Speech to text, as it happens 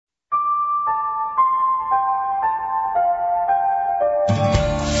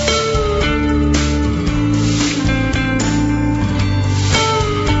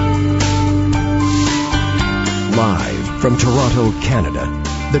From Toronto, Canada,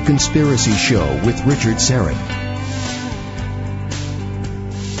 The Conspiracy Show with Richard Syrett.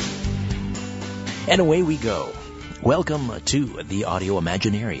 And away we go. Welcome to the Audio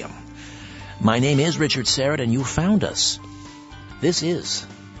Imaginarium. My name is Richard Syrett, and you found us. This is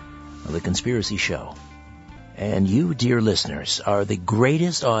The Conspiracy Show. And you, dear listeners, are the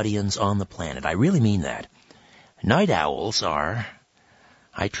greatest audience on the planet. I really mean that. Night owls are,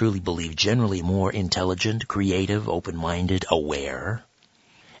 I truly believe, generally more intelligent, creative, open-minded, aware.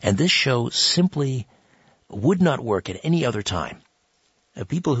 And this show simply would not work at any other time.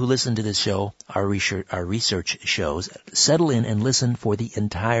 People who listen to this show, our research shows, settle in and listen for the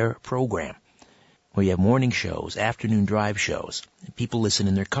entire program. We have morning shows, afternoon drive shows. People listen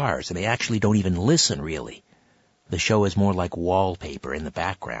in their cars, and they actually don't even listen, really. The show is more like wallpaper in the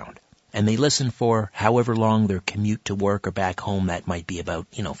background. And they listen for however long their commute to work or back home. That might be about,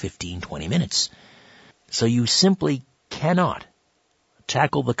 15, 20 minutes. So you simply cannot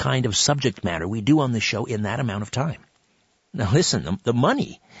tackle the kind of subject matter we do on this show in that amount of time. Now listen, the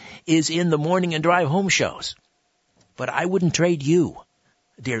money is in the morning and drive home shows. But I wouldn't trade you,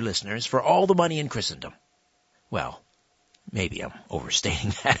 dear listeners, for all the money in Christendom. Well, maybe I'm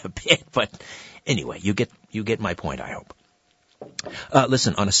overstating that a bit, but anyway, you get my point, I hope.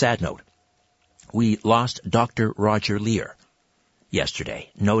 Listen, on a sad note, we lost Dr. Roger Leir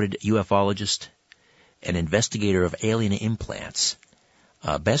yesterday, noted ufologist and investigator of alien implants,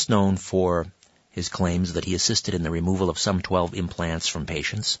 best known for his claims that he assisted in the removal of some 12 implants from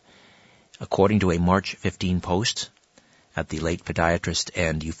patients. According to a March 15 post at the late podiatrist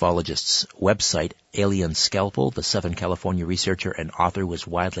and ufologist's website, Alien Scalpel, the Southern California researcher and author was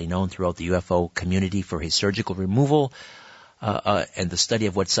widely known throughout the UFO community for his surgical removal and the study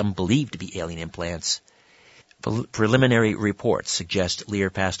of what some believe to be alien implants. Preliminary reports suggest Leir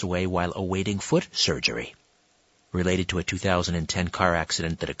passed away while awaiting foot surgery related to a 2010 car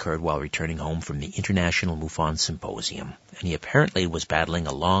accident that occurred while returning home from the International MUFON Symposium. And he apparently was battling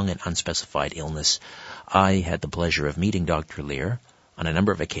a long and unspecified illness. I had the pleasure of meeting Dr. Leir on a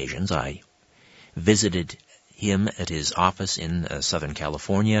number of occasions. I visited him at his office in Southern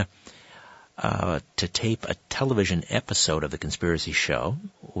California to tape a television episode of The Conspiracy Show,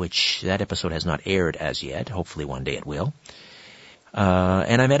 which that episode has not aired as yet. Hopefully one day it will.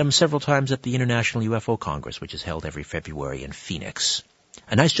 And I met him several times at the International UFO Congress, which is held every February in Phoenix.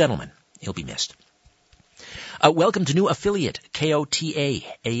 A nice gentleman. He'll be missed. Welcome to new affiliate, KOTA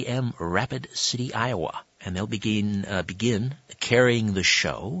AM Rapid City, Iowa. And they'll begin carrying the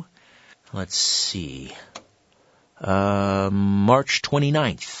show. Let's see. March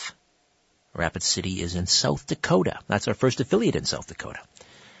 29th. Rapid City is in South Dakota. That's our first affiliate in South Dakota.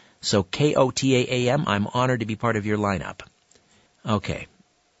 So KOTA AM, I'm honored to be part of your lineup. Okay.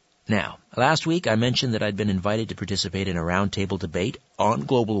 Now, last week I mentioned that I'd been invited to participate in a roundtable debate on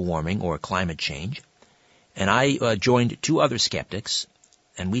global warming or climate change. And I joined two other skeptics,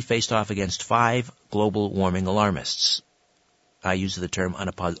 and we faced off against 5 global warming alarmists. I use the term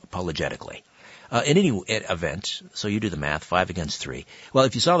unapologetically. In any event, so you do the math, 5 against 3. Well,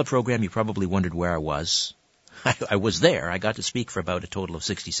 if you saw the program, you probably wondered where I was. I was there. I got to speak for about a total of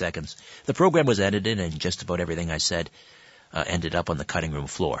 60 seconds. The program was edited, and just about everything I said ended up on the cutting room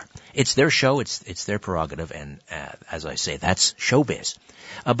floor. It's their show, it's their prerogative, and as I say, that's showbiz.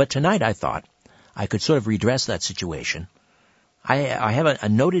 But tonight I thought I could sort of redress that situation. I have a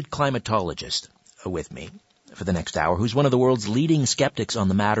noted climatologist with me for the next hour, who's one of the world's leading skeptics on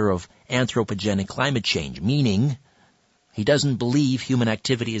the matter of anthropogenic climate change, meaning he doesn't believe human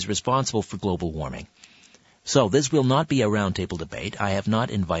activity is responsible for global warming. So this will not be a roundtable debate. I have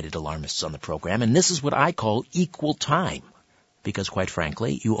not invited alarmists on the program, and this is what I call equal time, because quite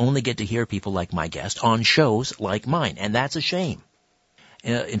frankly, you only get to hear people like my guest on shows like mine, and that's a shame.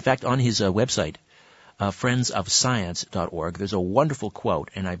 In fact, on his website, friendsofscience.org, there's a wonderful quote,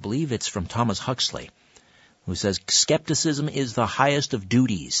 and I believe it's from Thomas Huxley, who says, "Skepticism is the highest of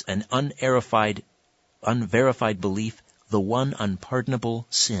duties, an unverified belief, the one unpardonable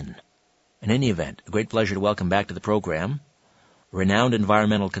sin." In any event, a great pleasure to welcome back to the program renowned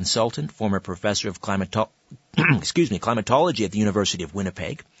environmental consultant, former professor of climatology at the University of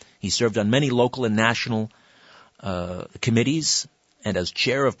Winnipeg. He served on many local and national committees and as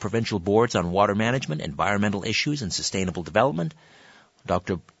chair of provincial boards on water management, environmental issues, and sustainable development.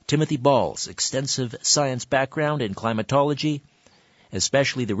 Dr. Timothy Ball's extensive science background in climatology,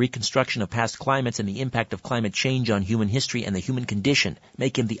 especially the reconstruction of past climates and the impact of climate change on human history and the human condition,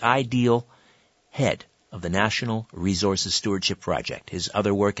 make him the ideal head of the National Resources Stewardship Project. His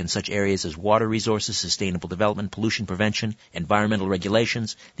other work in such areas as water resources, sustainable development, pollution prevention, environmental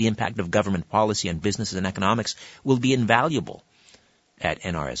regulations, the impact of government policy on businesses and economics will be invaluable at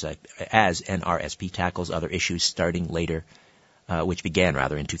as NRSP tackles other issues which began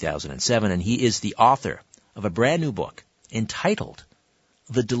in 2007. And he is the author of a brand new book entitled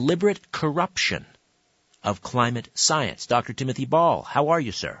The Deliberate Corruption of Climate Science. Dr. Timothy Ball, how are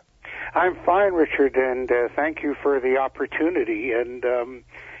you, sir? I'm fine, Richard, and thank you for the opportunity. And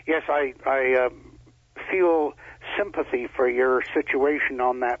yes, I feel sympathy for your situation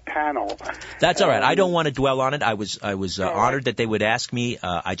on that panel. That's all right. I don't want to dwell on it. I was honored that they would ask me.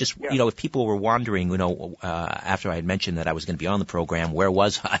 If people were wondering, after I had mentioned that I was going to be on the program, where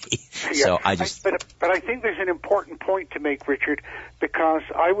was I? So But I think there's an important point to make, Richard, because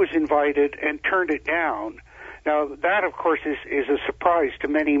I was invited and turned it down. Now, that, of course, is a surprise to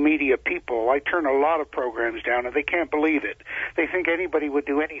many media people. I turn a lot of programs down, and they can't believe it. They think anybody would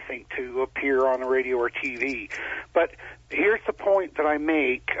do anything to appear on the radio or TV. But here's the point that I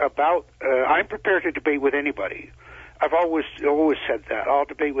make about, I'm prepared to debate with anybody. I've always said that. I'll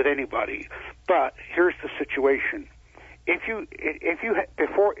debate with anybody. But here's the situation. If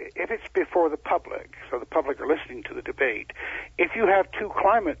it's before the public, so the public are listening to the debate, if you have two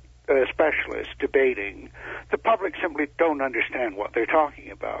climate specialists debating, the public simply don't understand what they're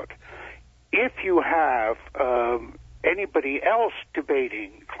talking about. If you have anybody else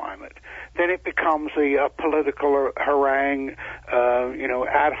debating climate, then it becomes a political harangue,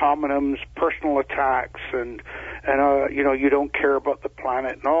 ad hominems, personal attacks, and you don't care about the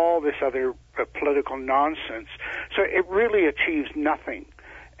planet and all this other political nonsense. So it really achieves nothing.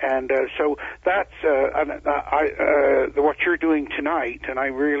 And so that's what you're doing tonight, and I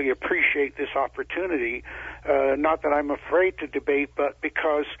really appreciate this opportunity. Not that I'm afraid to debate, but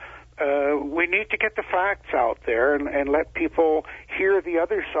because we need to get the facts out there and let people hear the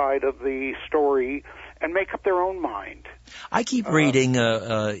other side of the story and make up their own mind. I keep reading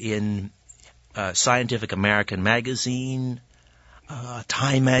in Scientific American magazine,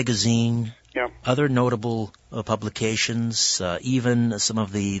 Time magazine, other notable publications, even some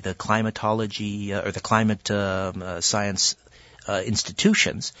of the climatology or the climate science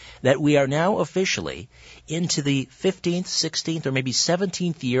institutions, that we are now officially into the 15th, 16th, or maybe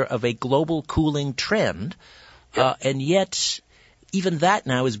 17th year of a global cooling trend, and yet even that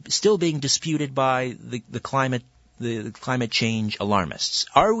now is still being disputed by the climate change alarmists.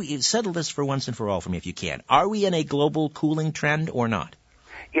 Settle this for once and for all for me if you can. Are we in a global cooling trend or not?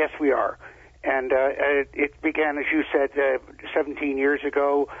 Yes, we are. And it began, as you said, 17 years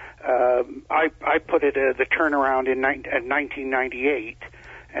ago. I put it the turnaround in 1998,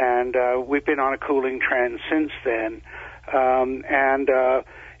 and we've been on a cooling trend since then.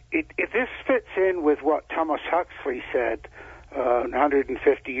 This fits in with what Thomas Huxley said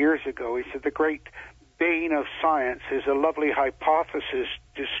 150 years ago. He said, the great bane of science is a lovely hypothesis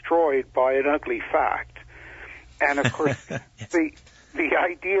destroyed by an ugly fact. And, of course, the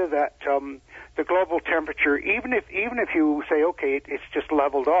idea that the global temperature, even if you say, okay, it's just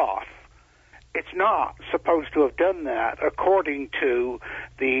leveled off, it's not supposed to have done that according to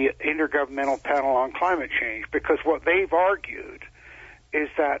the Intergovernmental Panel on Climate Change, because what they've argued is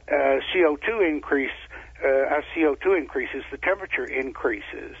that as CO2 increases, the temperature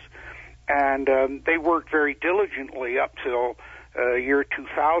increases. And they worked very diligently up till year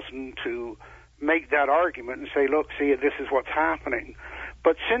 2000 to make that argument and say, look, see, this is what's happening.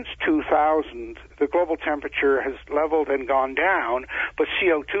 But since 2000, the global temperature has leveled and gone down, but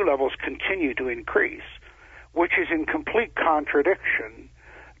CO2 levels continue to increase, which is in complete contradiction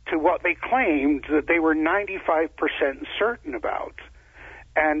to what they claimed that they were 95% certain about.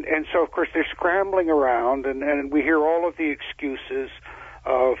 And so, of course, they're scrambling around, and we hear all of the excuses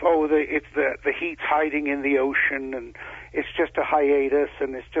of, the heat's hiding in the ocean, and it's just a hiatus,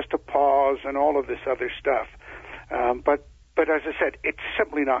 and it's just a pause, and all of this other stuff. But as I said, it's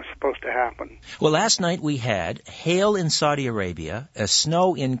simply not supposed to happen. Well, last night we had hail in Saudi Arabia,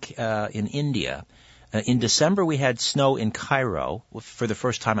 snow in India. In December we had snow in Cairo for the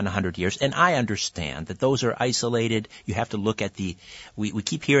first time in 100 years. And I understand that those are isolated. You have to look at we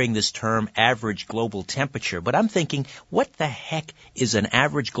keep hearing this term average global temperature. But I'm thinking, what the heck is an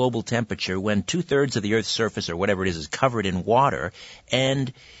average global temperature when 2/3 of the Earth's surface or whatever it is covered in water?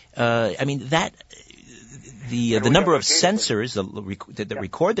 And, the number of sensors that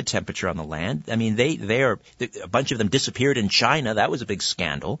record the temperature on the land, a bunch of them disappeared in China. That was a big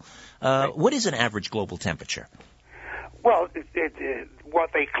scandal. What is an average global temperature? Well,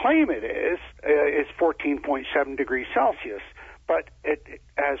 what they claim it is 14.7 degrees Celsius. But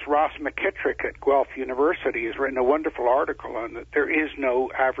as Ross McKittrick at Guelph University has written a wonderful article on that, there is no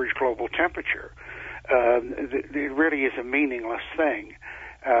average global temperature. It really is a meaningless thing.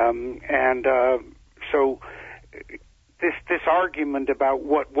 So this argument about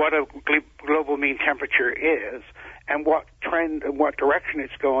what a global mean temperature is and what trend and what direction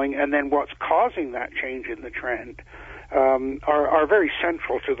it's going and then what's causing that change in the trend are very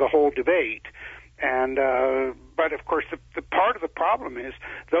central to the whole debate. And but of course the part of the problem is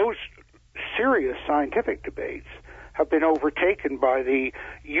those serious scientific debates have been overtaken by the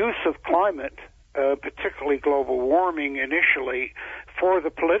use of climate, particularly global warming initially, for the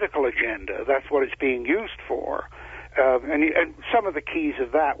political agenda. That's what it's being used for. And some of the keys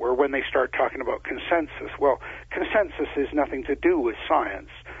of that were when they start talking about consensus. Well, consensus has nothing to do with science.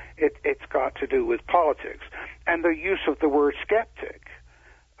 It's got to do with politics. And the use of the word skeptic.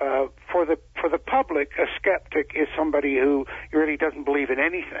 For the public, a skeptic is somebody who really doesn't believe in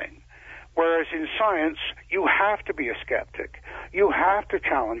anything. Whereas in science, you have to be a skeptic. You have to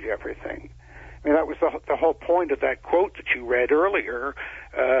challenge everything. I mean, that was the whole point of that quote that you read earlier.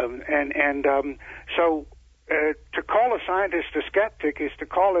 So to call a scientist a skeptic is to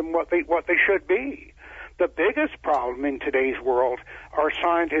call him what they should be. The biggest problem in today's world are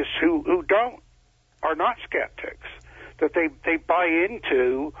scientists who are not skeptics, that they buy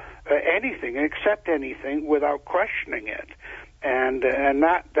into anything and accept anything without questioning it. And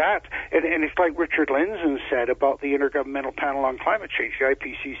it's like Richard Lindzen said about the Intergovernmental Panel on Climate Change, the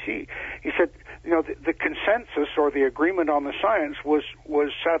IPCC. He said, the consensus or the agreement on the science was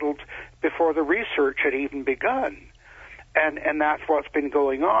settled before the research had even begun, and that's what's been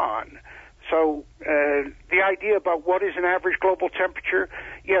going on. So the idea about what is an average global temperature,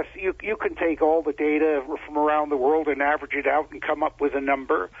 yes, you can take all the data from around the world and average it out and come up with a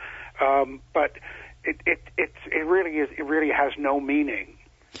number, but it really has no meaning.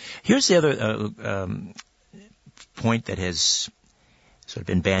 Here's the other point that has sort of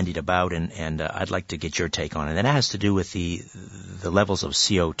been bandied about, and I'd like to get your take on it. And that has to do with the levels of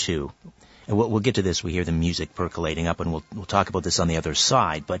CO2. And we'll get to this. We hear the music percolating up, and we'll talk about this on the other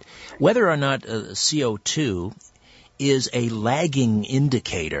side. But whether or not CO2 is a lagging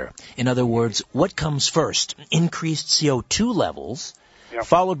indicator, in other words, what comes first? Increased CO2 levels, yep,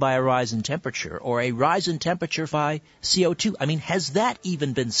 followed by a rise in temperature, or a rise in temperature by CO2. I mean, has that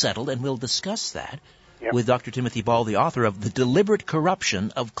even been settled? And we'll discuss that, yep, with Dr. Timothy Ball, the author of The Deliberate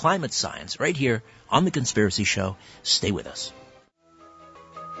Corruption of Climate Science, right here on The Conspiracy Show. Stay with us.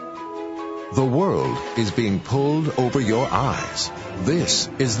 The world is being pulled over your eyes. This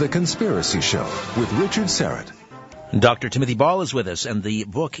is The Conspiracy Show with Richard Serrett. Dr. Timothy Ball is with us, and the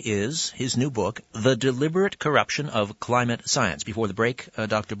book is, his new book, The Deliberate Corruption of Climate Science. Before the break,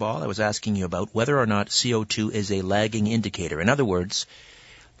 Dr. Ball, I was asking you about whether or not CO2 is a lagging indicator. In other words,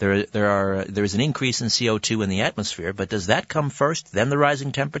 there is an increase in CO2 in the atmosphere, but does that come first, then the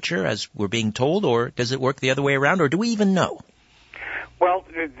rising temperature, as we're being told, or does it work the other way around, or do we even know? Well,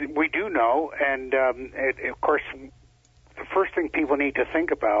 we do know, and of course, the first thing people need to think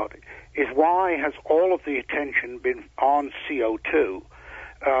about is why has all of the attention been on CO2?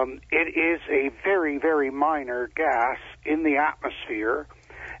 It is a very, very minor gas in the atmosphere,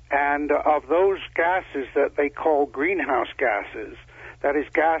 and of those gases that they call greenhouse gases, that is,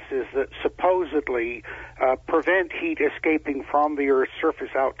 gases that supposedly prevent heat escaping from the Earth's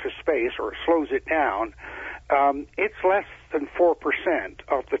surface out to space or slows it down, it's less than 4%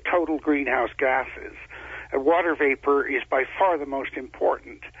 of the total greenhouse gases. Water vapor is by far the most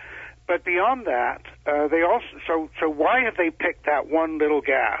important. But beyond that, they also so why have they picked that one little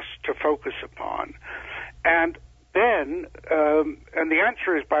gas to focus upon? And then, and the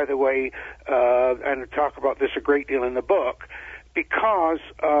answer is, by the way, and I talk about this a great deal in the book, because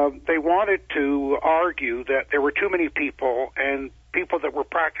they wanted to argue that there were too many people, and people that were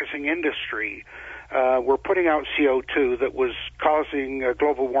practicing industry were putting out CO2 that was causing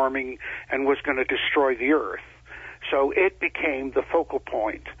global warming and was going to destroy the Earth. So it became the focal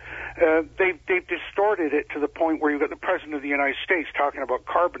point. They've distorted it to the point where you've got the President of the United States talking about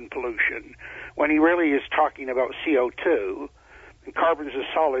carbon pollution when he really is talking about CO2. And carbon is a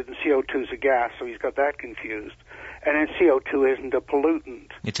solid and CO2 is a gas, so he's got that confused. And then CO2 isn't a pollutant.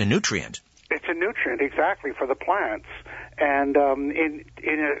 It's a nutrient. It's a nutrient, exactly, for the plants. And in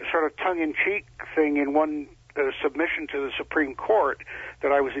a sort of tongue-in-cheek thing, in one submission to the Supreme Court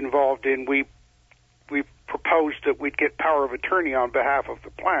that I was involved in, we proposed that we'd get power of attorney on behalf of the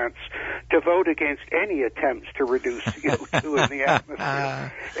plants to vote against any attempts to reduce CO2 in the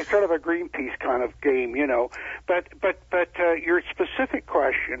atmosphere. It's sort of a Greenpeace kind of game, you know. But your specific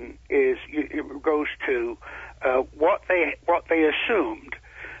question is, it goes to what they assumed.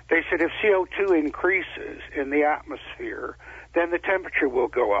 They said if CO2 increases in the atmosphere, then the temperature will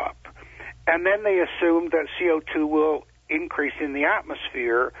go up. And then they assumed that CO2 will increase in the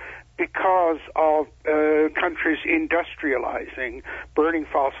atmosphere because of countries industrializing, burning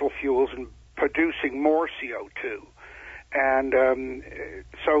fossil fuels and producing more CO2. And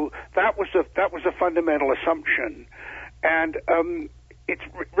so that was a fundamental assumption. And it's,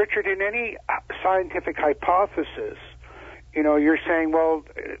 Richard, in any scientific hypothesis, you know, you're saying, well,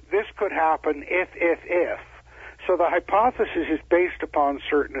 this could happen if. So the hypothesis is based upon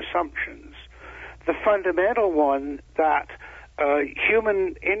certain assumptions. The fundamental one that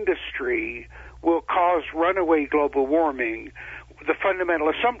human industry will cause runaway global warming, the fundamental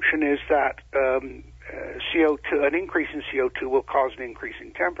assumption is that CO2, an increase in CO2 will cause an increase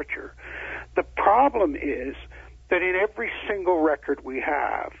in temperature. The problem is that in every single record we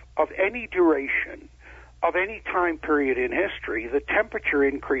have of any duration, of any time period in history, the temperature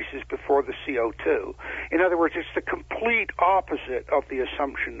increases before the CO2. In other words, it's the complete opposite of the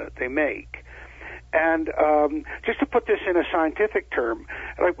assumption that they make. And just to put this in a scientific term,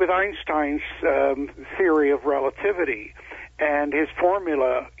 like with Einstein's theory of relativity and his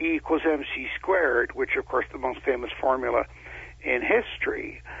formula E equals mc squared, which of course the most famous formula in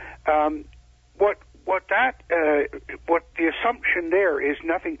history, what the assumption there is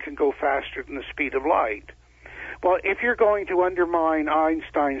nothing can go faster than the speed of light. Well, if you're going to undermine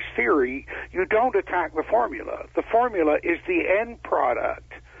Einstein's theory, you don't attack the formula. The formula is the end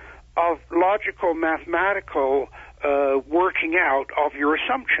product of logical, mathematical working out of your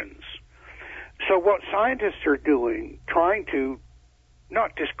assumptions. So what scientists are doing, trying to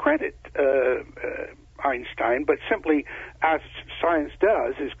not discredit Einstein, but simply, as science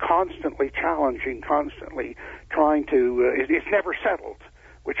does, is constantly challenging, constantly trying to, it's never settled,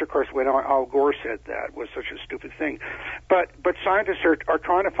 which of course when Al Gore said that was such a stupid thing. But scientists are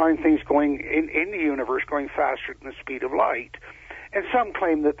trying to find things going in the universe going faster than the speed of light. And some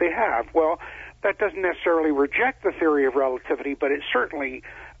claim that they have. Well, that doesn't necessarily reject the theory of relativity, but it certainly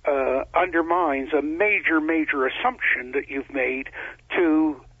undermines a major assumption that you've made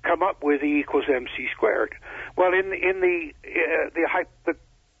to come up with E equals mc squared. Well, in the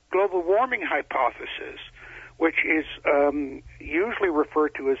global warming hypothesis, which is usually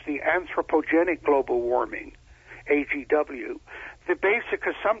referred to as the anthropogenic global warming, AGW, the basic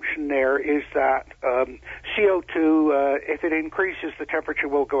assumption there is that CO2, if it increases, the temperature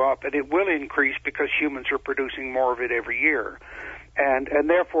will go up, and it will increase because humans are producing more of it every year. And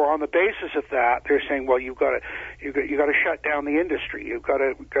therefore, on the basis of that, they're saying, well, you've got to shut down the industry. You've got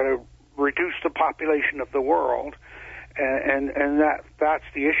to reduce the population of the world, and that's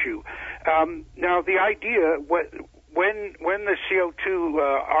the issue. Now, the idea when the CO2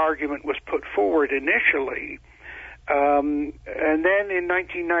 argument was put forward initially, and then in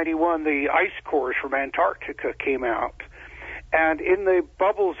 1991, the ice cores from Antarctica came out, and in the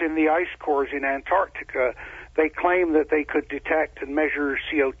bubbles in the ice cores in Antarctica, they claimed that they could detect and measure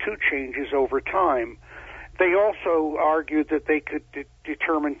CO2 changes over time. They also argued that they could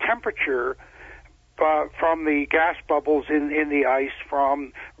determine temperature from the gas bubbles in the ice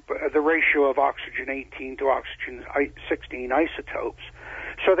from the ratio of oxygen 18 to oxygen 16 isotopes.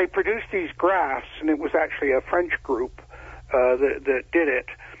 So they produced these graphs, and it was actually a French group that did it,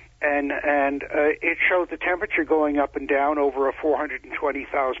 and it showed the temperature going up and down over a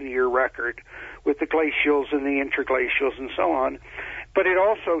 420,000-year record with the glacials and the interglacials and so on. But it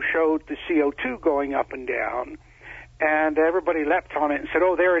also showed the CO2 going up and down, and everybody leapt on it and said,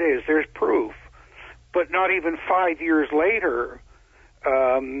 oh, there it is, there's proof. But not even 5 years later,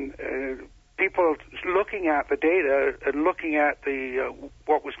 people looking at the data and looking at the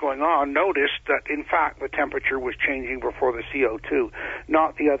what was going on noticed that, in fact, the temperature was changing before the CO2,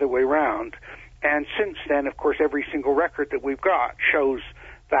 not the other way around. And since then, of course, every single record that we've got shows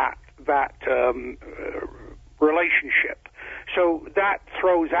that relationship. So that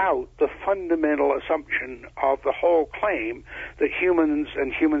throws out the fundamental assumption of the whole claim that humans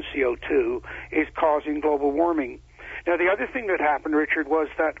and human CO2 is causing global warming. Now, the other thing that happened, Richard, was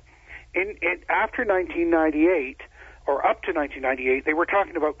that after 1998, or up to 1998, they were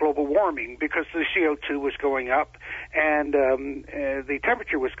talking about global warming because the CO2 was going up and the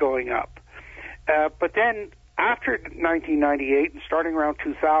temperature was going up. But then after 1998 and starting around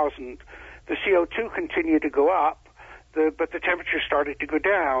 2000, the CO2 continued to go up, but the temperature started to go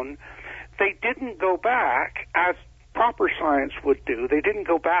down. They didn't go back, as proper science would do. They didn't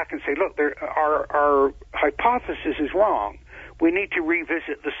go back and say, look, our hypothesis is wrong. We need to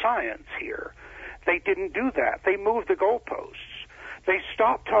revisit the science here. They didn't do that. They moved the goalposts. they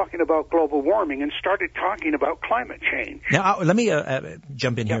stopped talking about global warming and started talking about climate change. Now, let me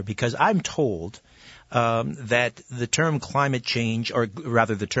jump in here, because I'm told that the term climate change, or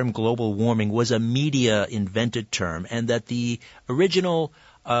rather the term global warming, was a media-invented term, and that the original,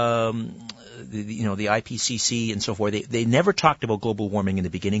 the IPCC and so forth, they never talked about global warming in the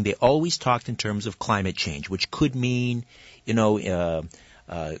beginning. They always talked in terms of climate change, which could mean,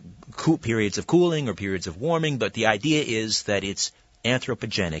 periods of cooling or periods of warming, but the idea is that it's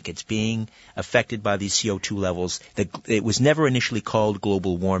anthropogenic. It's being affected by these CO2 levels. That it was never initially called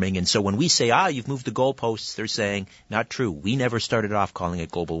global warming. And so when we say, you've moved the goalposts, they're saying, not true. We never started off calling it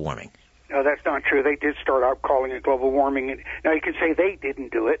global warming. No, that's not true. They did start out calling it global warming. Now, you can say they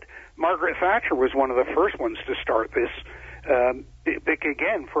didn't do it. Margaret Thatcher was one of the first ones to start this,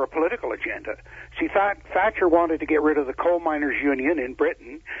 again, for a political agenda. See, Thatcher wanted to get rid of the coal miners' union in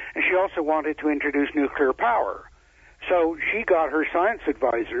Britain, and she also wanted to introduce nuclear power. So she got her science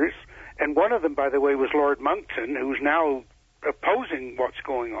advisors, and one of them, by the way, was Lord Monckton, who's now opposing what's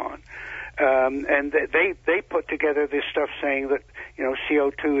going on. And they put together this stuff saying that,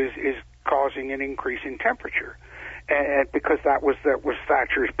 CO2 is causing an increase in temperature. And because that was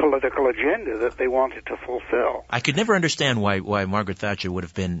Thatcher's political agenda that they wanted to fulfill. I could never understand why Margaret Thatcher would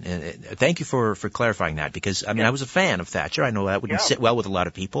have been. Thank you for clarifying that, because I was a fan of Thatcher. I know that wouldn't sit well with a lot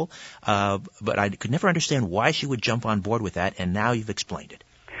of people, but I could never understand why she would jump on board with that. And now you've explained it.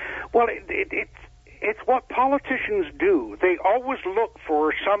 Well, it's what politicians do. They always look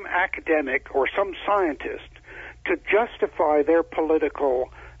for some academic or some scientist to justify their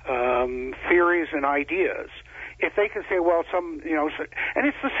political theories and ideas. If they can say, well, and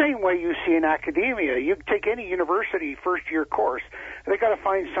it's the same way you see in academia. You take any university first-year course, they got to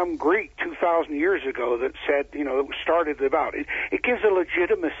find some Greek 2,000 years ago that said, started about it. It gives a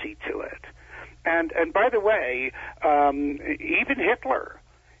legitimacy to it. And by the way, even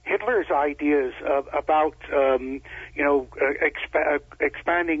Hitler's ideas about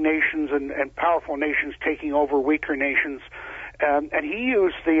expanding nations and powerful nations taking over weaker nations. And he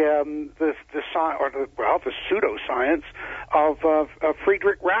used the pseudoscience of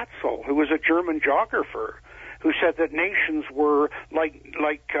Friedrich Ratzel, who was a German geographer, who said that nations were like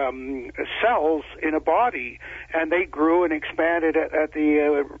cells in a body, and they grew and expanded at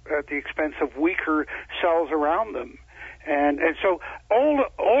the expense of weaker cells around them. And so all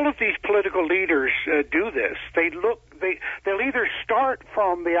of these political leaders do this. They'll either start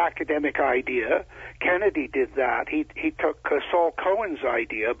from the academic idea. Kennedy did that. He took Saul Cohen's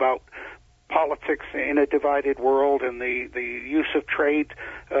idea about politics in a divided world and the use of trade,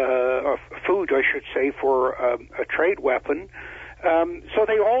 of food, I should say, for a trade weapon. So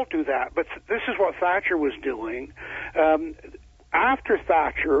they all do that. But this is what Thatcher was doing. After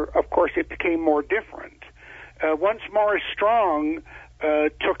Thatcher, of course, it became more different. Once Maurice Strong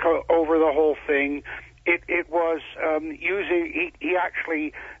took over the whole thing, it was he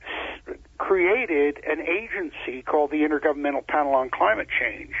actually created an agency called the Intergovernmental Panel on Climate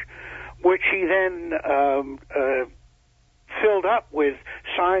Change, which he then filled up with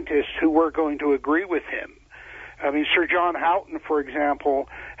scientists who were going to agree with him. Sir John Houghton, for example,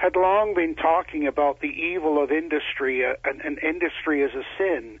 had long been talking about the evil of industry, and industry as a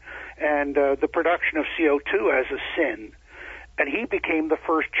sin, and the production of CO2 as a sin. And he became the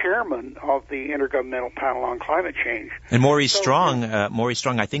first chairman of the Intergovernmental Panel on Climate Change. And Maurice Strong,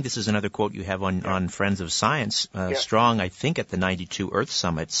 I think this is another quote you have on Friends of Science. Strong, I think at the 92 Earth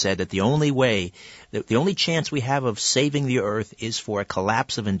Summit, said that the only chance we have of saving the Earth is for a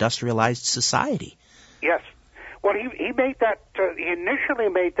collapse of industrialized society. Yes. Well, he made that. He initially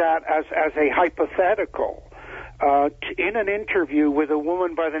made that as a hypothetical in an interview with a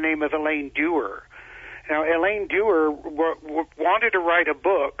woman by the name of Elaine Dewar. Now, Elaine Dewar wanted to write a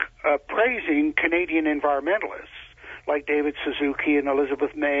book praising Canadian environmentalists like David Suzuki and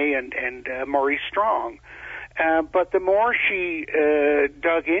Elizabeth May and Maurice Strong. But the more she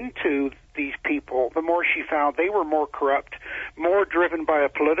dug into these people, the more she found they were more corrupt, more driven by a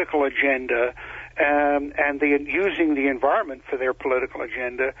political agenda, and using the environment for their political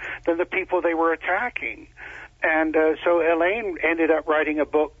agenda than the people they were attacking. And so Elaine ended up writing a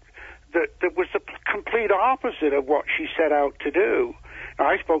book that was the complete opposite of what she set out to do. Now,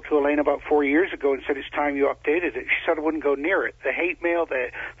 I spoke to Elaine about 4 years ago and said, it's time you updated it. She said I wouldn't go near it. The hate mail,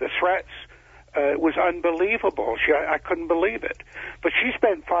 the threats, it was unbelievable. I couldn't believe it. But she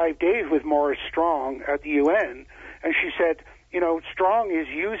spent 5 days with Maurice Strong at the UN, and she said, Strong is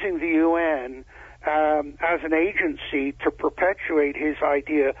using the UN as an agency to perpetuate his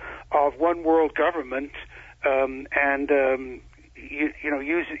idea of one world government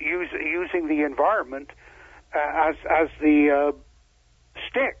using the environment as the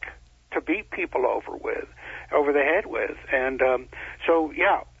stick to beat people over the head with. And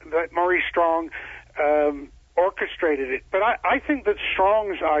that Maurice Strong orchestrated it. But I think that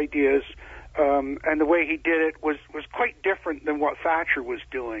Strong's ideas and the way he did it was quite different than what Thatcher was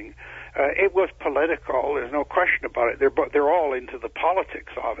doing. It was political. There's no question about it. They're all into the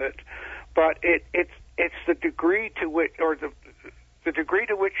politics of it. But it's the degree to which, or the degree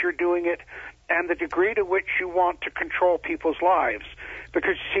to which you're doing it, and the degree to which you want to control people's lives.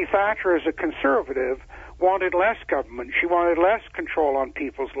 Because, you see, Thatcher, as a conservative, wanted less government. She wanted less control on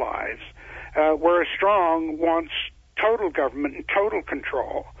people's lives, whereas Strong wants total government and total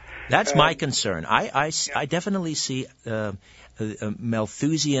control. That's my concern. I definitely see a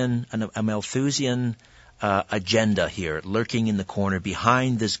Malthusian agenda here lurking in the corner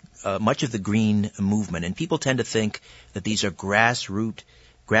behind this much of the green movement, and people tend to think that these are grassroots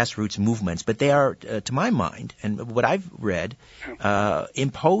movements, but they are, to my mind, and what I've read,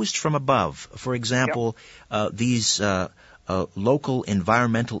 imposed from above. For example, these local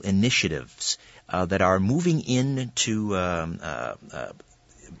environmental initiatives that are moving into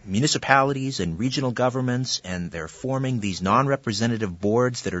municipalities and regional governments, and they're forming these non-representative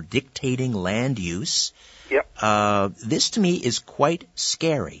boards that are dictating land use. This, to me, is quite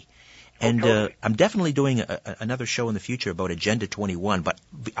scary. And totally. I'm definitely doing another show in the future about Agenda 21, but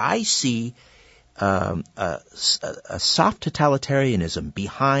I see a soft totalitarianism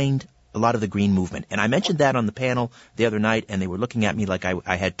behind a lot of the green movement. And I mentioned that on the panel the other night, and they were looking at me like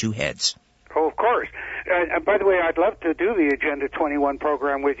I had two heads. Oh, of course. By the way, I'd love to do the Agenda 21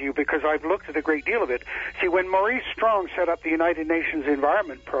 program with you because I've looked at a great deal of it. See, when Maurice Strong set up the United Nations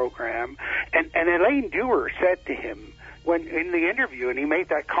Environment Program, and Elaine Dewar said to him, when in the interview, and he made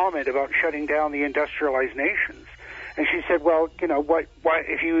that comment about shutting down the industrialized nations, and she said, well, why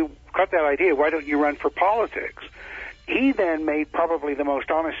if you got that idea, why don't you run for politics? He then made probably the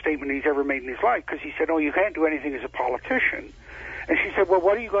most honest statement he's ever made in his life, because he said, oh, you can't do anything as a politician. And she said, well,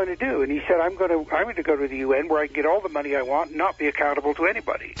 what are you going to do? And he said, I'm going to go to the UN where I can get all the money I want and not be accountable to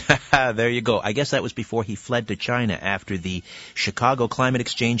anybody. There you go. I guess that was before he fled to China after the Chicago Climate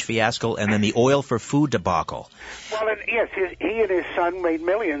Exchange fiasco and then the oil for food debacle. Well, and yes, he and his son made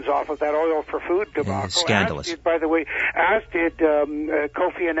millions off of that oil for food debacle. Scandalous. As did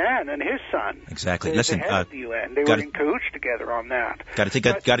Kofi Annan and his son. Exactly. Listen, the head of the UN. They were in cahoots together on that. Got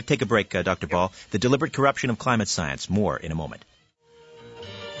to take a break, Dr. Ball. The deliberate corruption of climate science. More in a moment.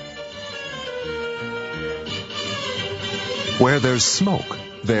 Where there's smoke,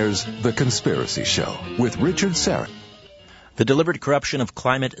 there's The Conspiracy Show with Richard Serra. The Deliberate Corruption of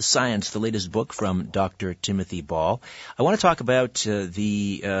Climate Science, the latest book from Dr. Timothy Ball. I want to talk about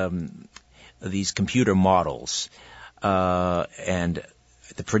these computer models. And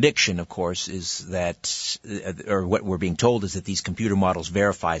the prediction, of course, is that, or what we're being told is that these computer models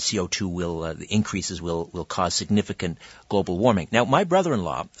verify CO2 the increases will cause significant global warming. Now, my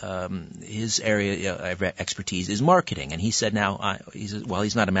brother-in-law, his area of expertise is marketing, and he said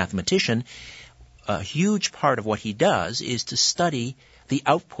he's not a mathematician. A huge part of what he does is to study the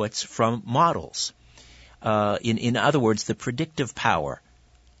outputs from models. In other words, the predictive power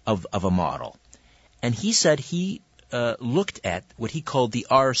of a model. And he said he looked at what he called the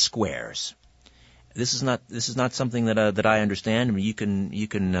R squares. This is not something that I understand. I mean, you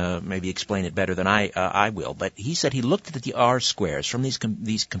can maybe explain it better than I will. But he said he looked at the R squares from these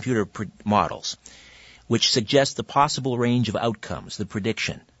computer models, which suggest the possible range of outcomes, the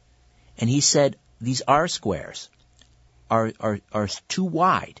prediction. And he said these R squares are too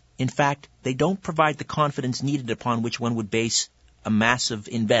wide. In fact, they don't provide the confidence needed upon which one would base a massive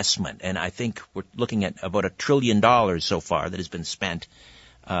investment. And I think we're looking at about $1 trillion so far that has been spent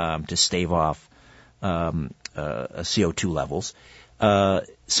to stave off CO2 levels.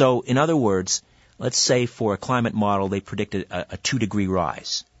 So, in other words, let's say for a climate model they predicted a 2-degree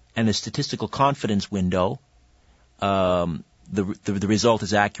rise. And the statistical confidence window, the result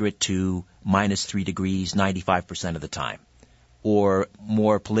is accurate to minus 3 degrees 95% of the time. Or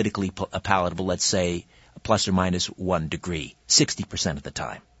more politically palatable, let's say, plus or minus 1 degree, 60% of the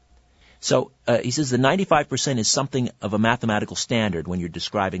time. So he says the 95% is something of a mathematical standard when you're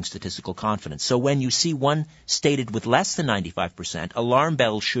describing statistical confidence. So when you see one stated with less than 95%, alarm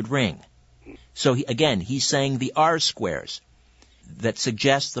bells should ring. So he's saying the R squares that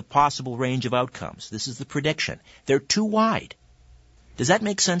suggest the possible range of outcomes. This is the prediction. They're too wide. Does that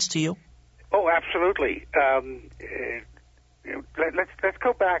make sense to you? Oh, absolutely. Let's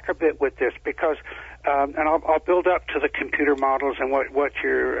go back a bit with this because, and I'll build up to the computer models and what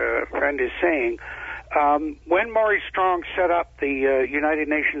your friend is saying. When Maurice Strong set up the United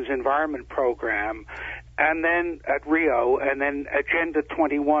Nations Environment Program, and then at Rio, and then Agenda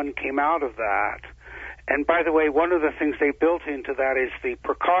 21 came out of that. And by the way, one of the things they built into that is the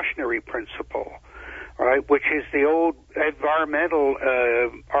precautionary principle, right, which is the old environmental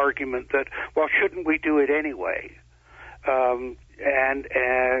argument that, well, shouldn't we do it anyway? And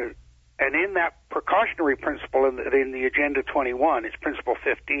in that precautionary principle in the Agenda 21, it's Principle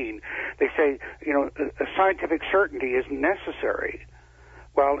 15, they say, a scientific certainty isn't necessary.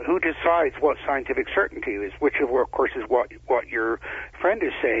 Well, who decides what scientific certainty is? Which, of course, is what your friend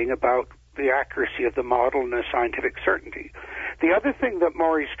is saying about the accuracy of the model and the scientific certainty. The other thing that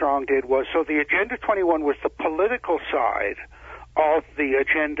Maury Strong did was, so the Agenda 21 was the political side of the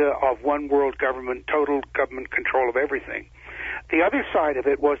agenda of one world government, total government control of everything. The other side of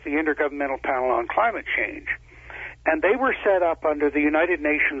it was the Intergovernmental Panel on Climate Change. And they were set up under the United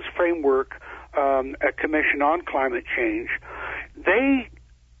Nations Framework Commission on Climate Change. They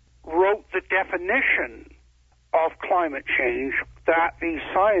wrote the definition of climate change that the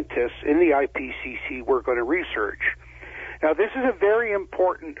scientists in the IPCC were going to research. Now, this is a very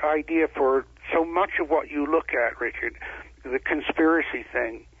important idea for so much of what you look at, Richard, the conspiracy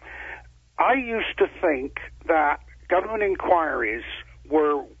thing. I used to think that government inquiries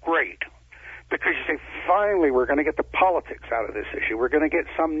were great because you say, finally, we're going to get the politics out of this issue. We're going to get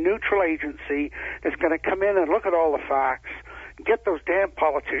some neutral agency that's going to come in and look at all the facts, get those damn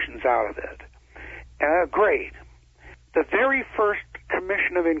politicians out of it. Great. The very first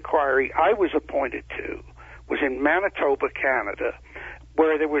commission of inquiry I was appointed to was in Manitoba, Canada,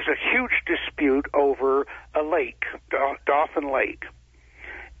 where there was a huge dispute over a lake, Dauphin Lake.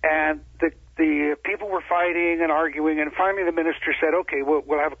 And the people were fighting and arguing, and finally the minister said, okay,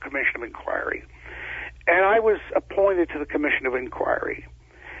 we'll have a commission of inquiry. And I was appointed to the commission of inquiry.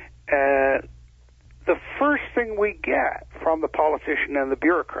 The first thing we get from the politician and the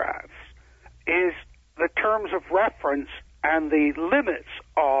bureaucrats is the terms of reference and the limits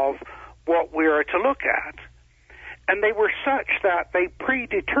of what we are to look at. And they were such that they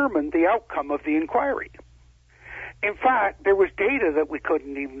predetermined the outcome of the inquiry. In fact, there was data that we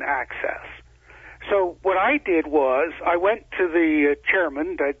couldn't even access. So what I did was I went to the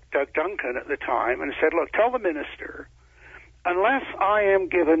chairman, Doug Duncan at the time, and said, look, tell the minister, unless I am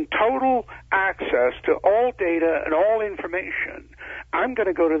given total access to all data and all information, I'm going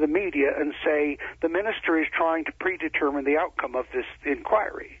to go to the media and say the minister is trying to predetermine the outcome of this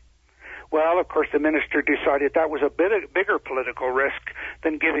inquiry. Well, of course, the minister decided that was a bigger political risk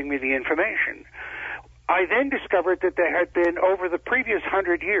than giving me the information. I then discovered that there had been, over the previous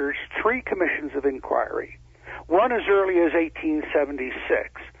 100 years, 3 commissions of inquiry, one as early as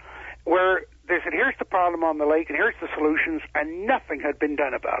 1876, where they said, here's the problem on the lake and here's the solutions, and nothing had been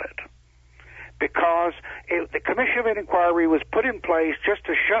done about it. Because the commission of inquiry was put in place just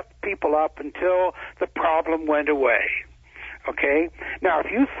to shut people up until the problem went away. Okay? Now,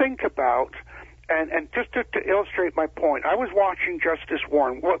 if you think about, and just to illustrate my point, I was watching Justice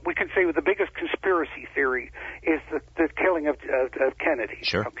Warren. What we can say the biggest conspiracy theory is the killing of Kennedy.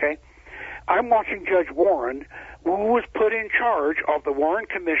 Sure. Okay? I'm watching Judge Warren, who was put in charge of the Warren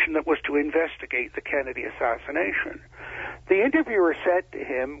Commission that was to investigate the Kennedy assassination. The interviewer said to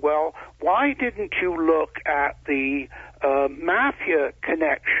him, well, why didn't you look at the mafia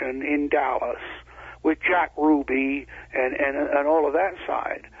connection in Dallas with Jack Ruby and all of that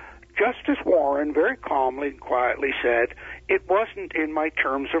side? Justice Warren very calmly and quietly said, it wasn't in my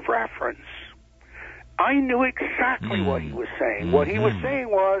terms of reference. I knew exactly what he was saying. Mm-hmm. What he was saying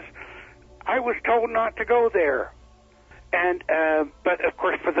was, I was told not to go there. And but, of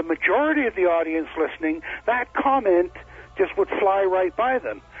course, for the majority of the audience listening, that comment just would fly right by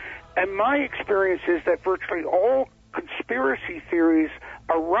them. And my experience is that virtually all conspiracy theories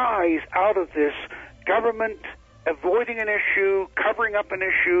arise out of this government avoiding an issue, covering up an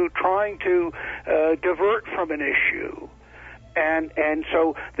issue, trying to divert from an issue. And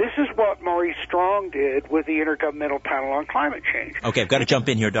so this is what Maurice Strong did with the Intergovernmental Panel on Climate Change. Okay, I've got to jump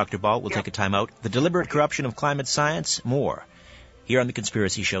in here, Dr. Ball. We'll take a time out. The deliberate corruption of climate science, more. Here on The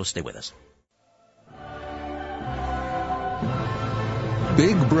Conspiracy Show. Stay with us.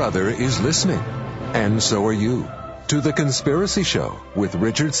 Big Brother is listening, and so are you, to The Conspiracy Show with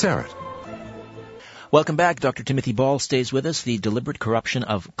Richard Serrett. Welcome back. Dr. Timothy Ball stays with us, the deliberate corruption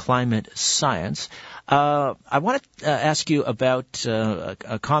of climate science. I want to ask you about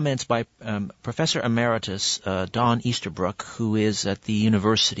comments by Professor Emeritus Don Easterbrook, who is at the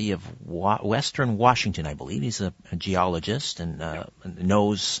University of Western Washington, I believe. He's a geologist and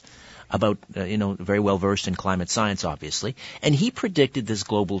knows about, very well versed in climate science, obviously. And he predicted this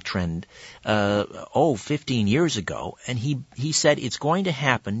global trend, 15 years ago. And he said it's going to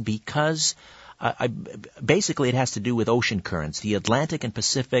happen because basically it has to do with ocean currents, the Atlantic and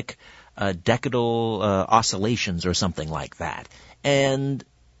Pacific decadal oscillations or something like that. And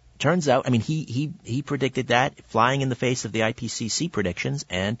turns out, I mean, he predicted that, flying in the face of the IPCC predictions,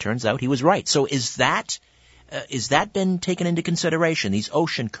 and turns out he was right. So is that been taken into consideration, these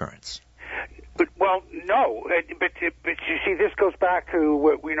ocean currents? Well, no, but you see, this goes back to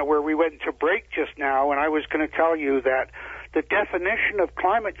where we went to break just now, and I was going to tell you that the definition of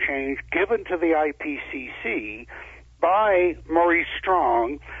climate change given to the IPCC by Maurice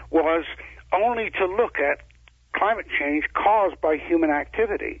Strong was only to look at climate change caused by human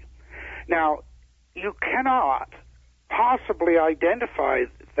activity. Now, you cannot possibly identify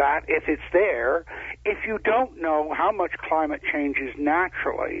that if it's there if you don't know how much climate changes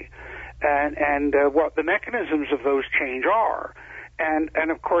naturally and what the mechanisms of those change are. And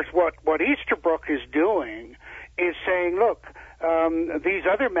of course, what Easterbrook is doing is saying, look, these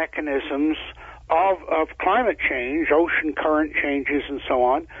other mechanisms of climate change, ocean current changes and so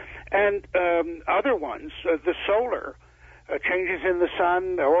on, and other ones, the solar changes in the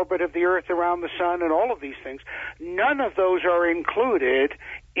sun, the orbit of the Earth around the sun, and all of these things, none of those are included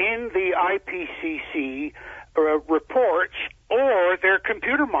in the IPCC reports or their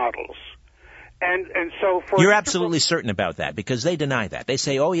computer models. And so for you're absolutely certain about that, because they deny that. They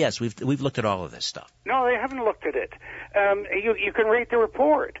say, "Oh yes, we've looked at all of this stuff." No, they haven't looked at it. You can read the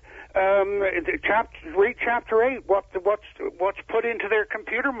report. Read Chapter 8. What's put into their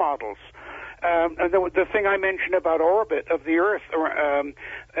computer models. The thing I mentioned about orbit of the Earth.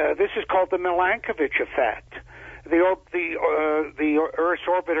 This is called the Milankovitch effect. The Earth's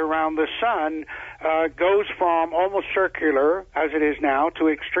orbit around the sun goes from almost circular, as it is now, to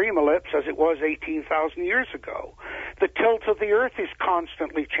extreme ellipse, as it was 18,000 years ago. The tilt of the Earth is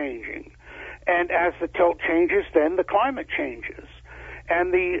constantly changing. And as the tilt changes, then the climate changes.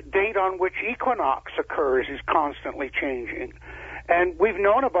 And the date on which equinox occurs is constantly changing. And we've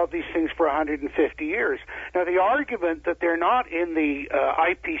known about these things for 150 years. Now, the argument that they're not in the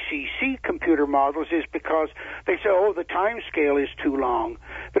IPCC computer models is because they say, oh, the time scale is too long.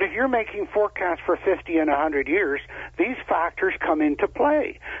 But if you're making forecasts for 50 and 100 years, these factors come into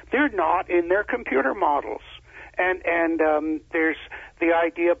play. They're not in their computer models. And there's the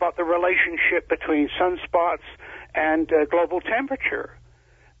idea about the relationship between sunspots and global temperature.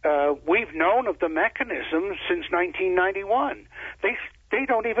 We've known of the mechanisms since 1991. They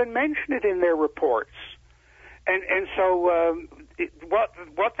don't even mention it in their reports. And so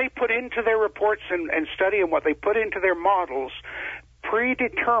what they put into their reports and study and what they put into their models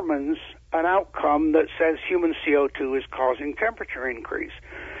predetermines an outcome that says human CO2 is causing temperature increase.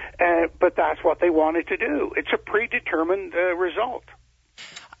 But that's what they wanted to do. It's a predetermined result.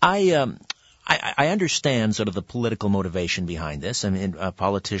 I understand sort of the political motivation behind this. I mean,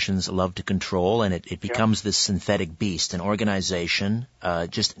 politicians love to control, and it becomes this synthetic beast. An organization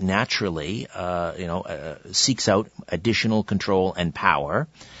just naturally, seeks out additional control and power.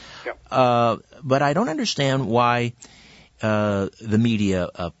 Yep. But I don't understand why the media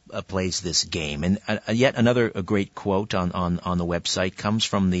plays this game. And yet another great quote on the website comes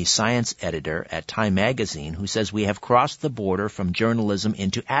from the science editor at Time magazine, who says, "We have crossed the border from journalism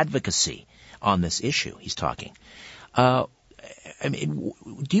into advocacy on this issue." He's talking. I mean,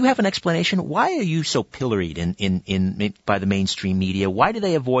 do you have an explanation? Why are you so pilloried by the mainstream media? Why do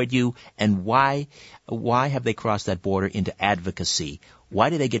they avoid you? And why have they crossed that border into advocacy?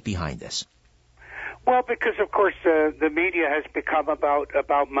 Why do they get behind this? Well, because of course the media has become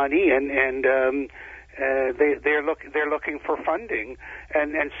about money, and they're looking for funding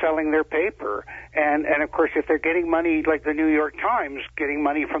and selling their paper, and of course if they're getting money, like the New York Times getting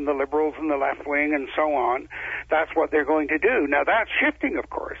money from the liberals and the left wing and so on, that's what they're going to do. Now that's shifting, of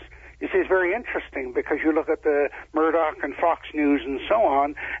course. You see, it's very interesting because you look at the Murdoch and Fox News and so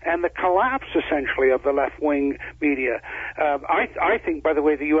on, and the collapse essentially of the left-wing media. I think, by the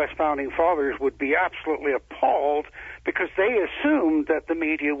way, the U.S. founding fathers would be absolutely appalled because they assumed that the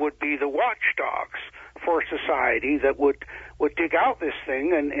media would be the watchdogs for society that would dig out this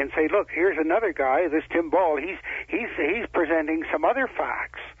thing and say, look, here's another guy, this Tim Ball, he's presenting some other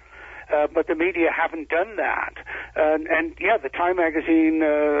facts. But the media haven't done that. And the Time magazine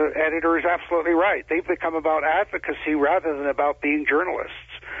editor is absolutely right. They've become about advocacy rather than about being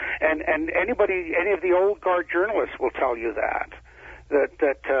journalists. And any of the old guard journalists will tell you that.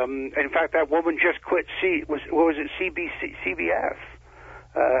 In fact, that woman just quit CBS.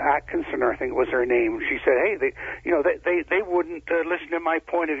 Atkinson, I think was her name. She said, hey, they wouldn't listen to my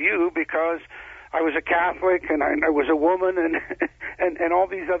point of view because I was a Catholic and I was a woman and all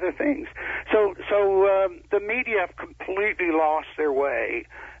these other things. So the media have completely lost their way,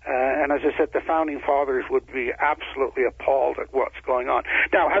 And as I said, the Founding Fathers would be absolutely appalled at what's going on.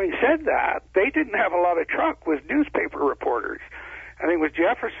 Now, having said that, they didn't have a lot of truck with newspaper reporters. I think it was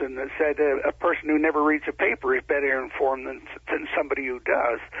Jefferson that said a person who never reads a paper is better informed than somebody who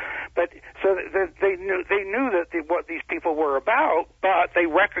does. But so they knew that what these people were about, but they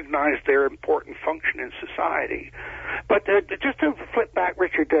recognized their important function in society. But just to flip back,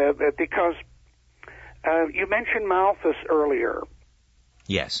 Richard, because you mentioned Malthus earlier.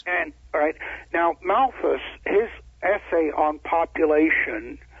 Yes. And right now, Malthus, his essay on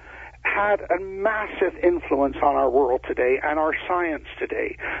population had a massive influence on our world today and our science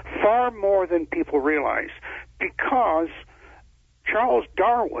today, far more than people realize, because Charles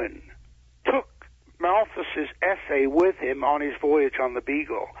Darwin took Malthus's essay with him on his voyage on the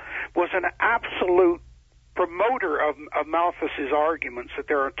Beagle, was an absolute promoter of Malthus's arguments that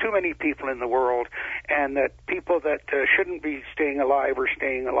there are too many people in the world and that people that shouldn't be staying alive are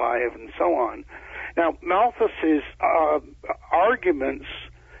staying alive and so on. Now, Malthus's arguments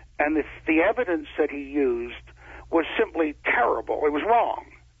and the evidence that he used was simply terrible. It was wrong,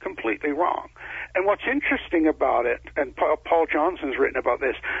 completely wrong. And what's interesting about it, and Paul Johnson's written about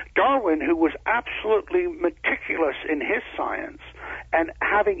this, Darwin, who was absolutely meticulous in his science and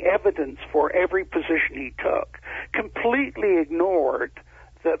having evidence for every position he took, completely ignored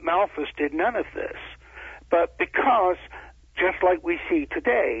that Malthus did none of this. But because, just like we see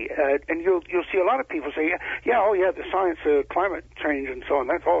today, and you'll see a lot of people say, the science of climate change and so on,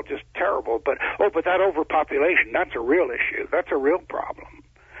 that's all just terrible, but that overpopulation, that's a real issue, that's a real problem.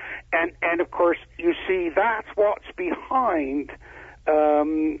 And of course, you see that's what's behind,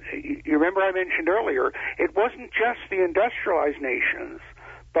 you remember I mentioned earlier, it wasn't just the industrialized nations,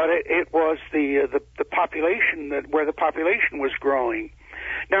 but it was the population, where the population was growing.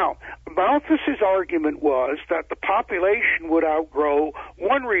 Now, Malthus's argument was that the population would outgrow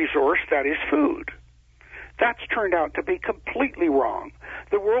one resource, that is food. That's turned out to be completely wrong.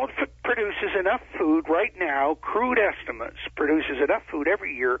 The world produces enough food right now, crude estimates, produces enough food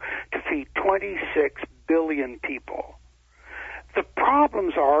every year to feed 26 billion people. The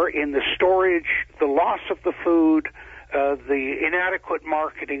problems are in the storage, the loss of the food, the inadequate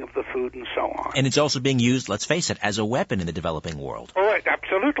marketing of the food, and so on. And it's also being used, let's face it, as a weapon in the developing world. Oh, right,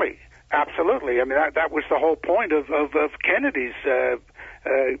 absolutely. Absolutely. I mean, that was the whole point of Kennedy's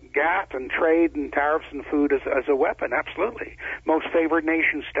GATT and trade and tariffs and food as a weapon, absolutely. Most favored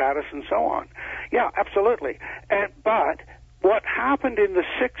nation status and so on. Yeah, absolutely. But what happened in the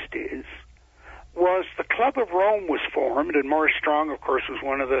 60s was the Club of Rome was formed, and Morris Strong, of course, was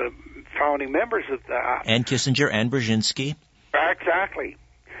one of the founding members of that. And Kissinger and Brzezinski. Exactly.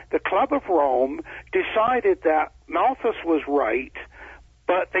 The Club of Rome decided that Malthus was right,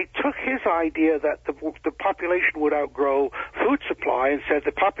 but they took his idea that the population would outgrow food supply and said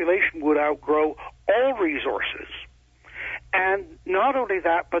the population would outgrow all resources. And not only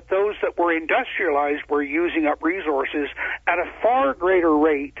that, but those that were industrialized were using up resources at a far greater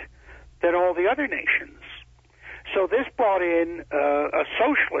rate than all the other nations. So this brought in a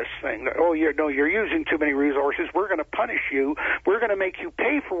socialist thing. You're using too many resources. We're going to punish you. We're going to make you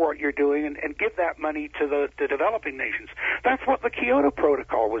pay for what you're doing and give that money to the developing nations. That's what the Kyoto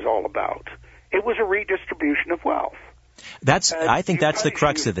Protocol was all about. It was a redistribution of wealth. I think that's the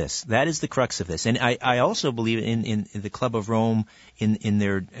crux of this. That is the crux of this. And I also believe in the Club of Rome, in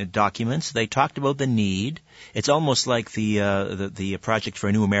their documents, they talked about the need. It's almost like the Project for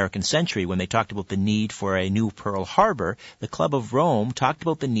a New American Century, when they talked about the need for a new Pearl Harbor. The Club of Rome talked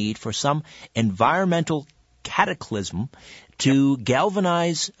about the need for some environmental cataclysm to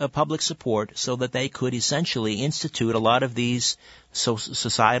galvanize public support so that they could essentially institute a lot of these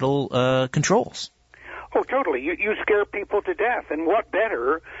societal controls. Oh, totally. You scare people to death. And what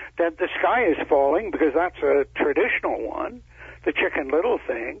better than the sky is falling, because that's a traditional one, the Chicken Little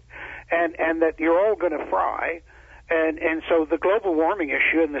thing, and that you're all going to fry. And so the global warming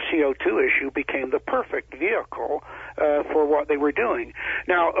issue and the CO2 issue became the perfect vehicle for what they were doing.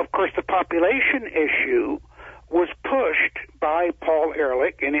 Now, of course, the population issue was pushed by Paul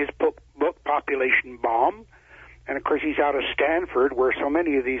Ehrlich in his book Population Bomb. And, of course, he's out of Stanford, where so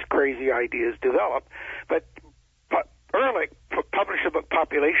many of these crazy ideas develop. But Ehrlich published the book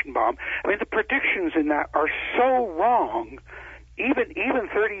Population Bomb. I mean, the predictions in that are so wrong, even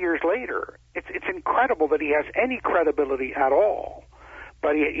 30 years later. It's incredible that he has any credibility at all.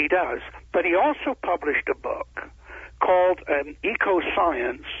 But he does. But he also published a book called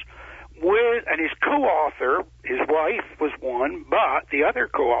Eco-Science, and his co-author, his wife was one, but the other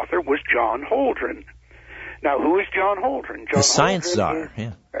co-author was John Holdren. Now, who is John Holdren? The science czar,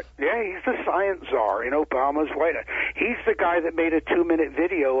 yeah, he's the science czar in Obama's White House. He's the guy that made a 2-minute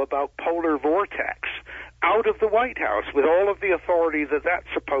video about polar vortex out of the White House with all of the authority that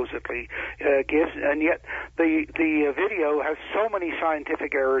supposedly gives, and yet the video has so many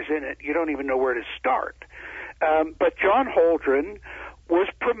scientific errors in it, you don't even know where to start. But John Holdren was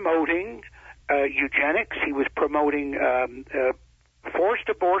promoting eugenics. He was promoting forced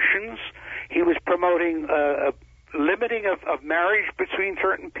abortions. He was promoting limiting of marriage between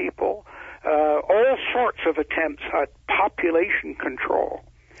certain people, all sorts of attempts at population control.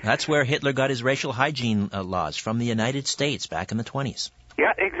 That's where Hitler got his racial hygiene laws, from the United States back in the 20s.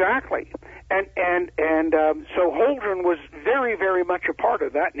 Yeah, exactly. And so Holdren was very, very much a part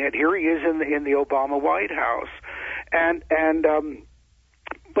of that. And yet here he is in the Obama White House.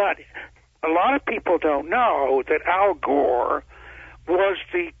 But a lot of people don't know that Al Gore was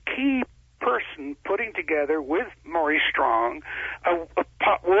the key person putting together, with Maurice Strong, a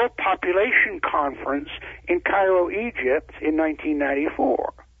World Population Conference in Cairo, Egypt in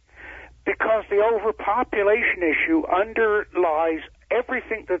 1994. Because the overpopulation issue underlies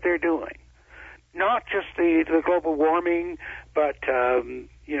everything that they're doing. Not just the global warming, but,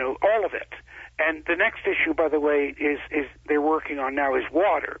 all of it. And the next issue, by the way, is they're working on now is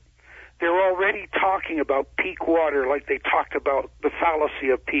water. They're already talking about peak water like they talked about the fallacy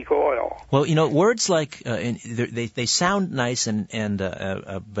of peak oil. Well, words like, they sound nice and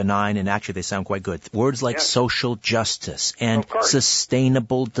benign, and actually they sound quite good. Words like social justice and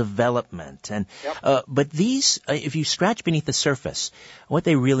sustainable development. And but these, if you scratch beneath the surface, what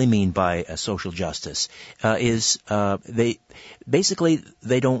they really mean by social justice is they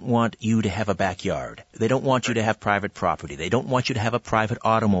don't want you to have a backyard. They don't want you to have private property. They don't want you to have a private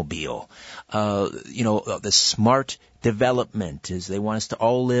automobile. The smart development is they want us to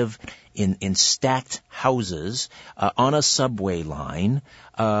all live in stacked houses on a subway line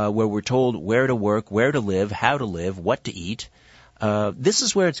where we're told where to work, where to live, how to live, what to eat. This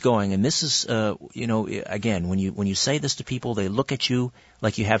is where it's going, and this is, again, when you say this to people, they look at you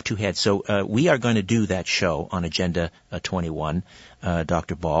like you have two heads. So we are going to do that show on Agenda 21,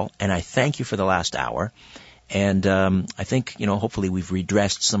 Dr. Ball, and I thank you for the last hour. And I think, hopefully we've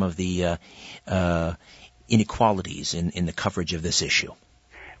redressed some of the inequalities in the coverage of this issue.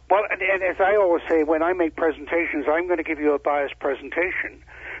 Well, and as I always say, when I make presentations, I'm going to give you a biased presentation,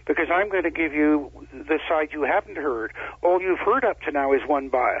 because I'm going to give you the side you haven't heard. All you've heard up to now is one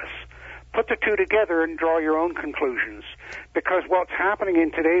bias. Put the two together and draw your own conclusions, because what's happening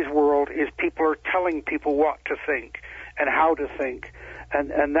in today's world is people are telling people what to think and how to think,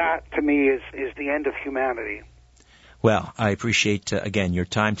 and that, to me, is the end of humanity. Well, I appreciate, again, your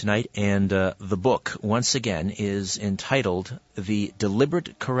time tonight, and the book, once again, is entitled The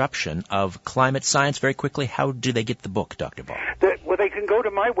Deliberate Corruption of Climate Science. Very quickly, how do they get the book, Dr. Ball? Well, they can go to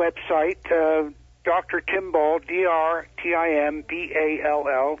my website, Dr. Tim Ball,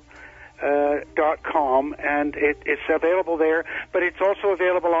 DrTimball.com, and it's available there, but it's also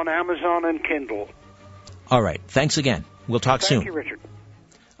available on Amazon and Kindle. All right. Thanks again. We'll talk soon. Thank you, Richard.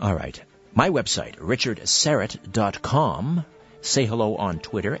 All right. My website, richardsyrett.com. Say hello on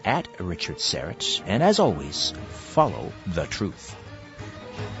Twitter @RichardSyrett. And as always, follow the truth.